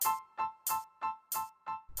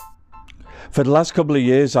For the last couple of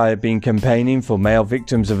years, I have been campaigning for male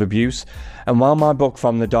victims of abuse, and while my book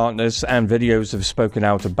From the Darkness and videos have spoken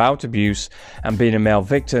out about abuse and being a male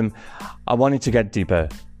victim, I wanted to get deeper.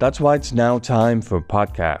 That's why it's now time for a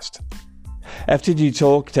podcast. FTD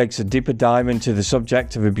Talk takes a deeper dive into the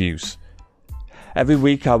subject of abuse. Every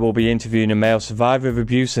week I will be interviewing a male survivor of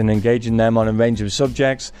abuse and engaging them on a range of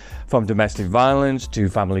subjects, from domestic violence to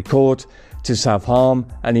family court to self-harm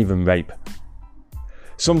and even rape.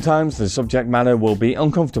 Sometimes the subject matter will be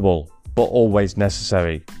uncomfortable, but always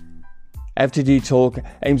necessary. FTD Talk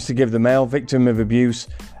aims to give the male victim of abuse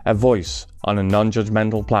a voice on a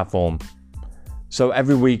non-judgmental platform. So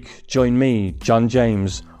every week, join me, John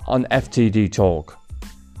James, on FTD Talk.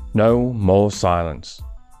 No more silence.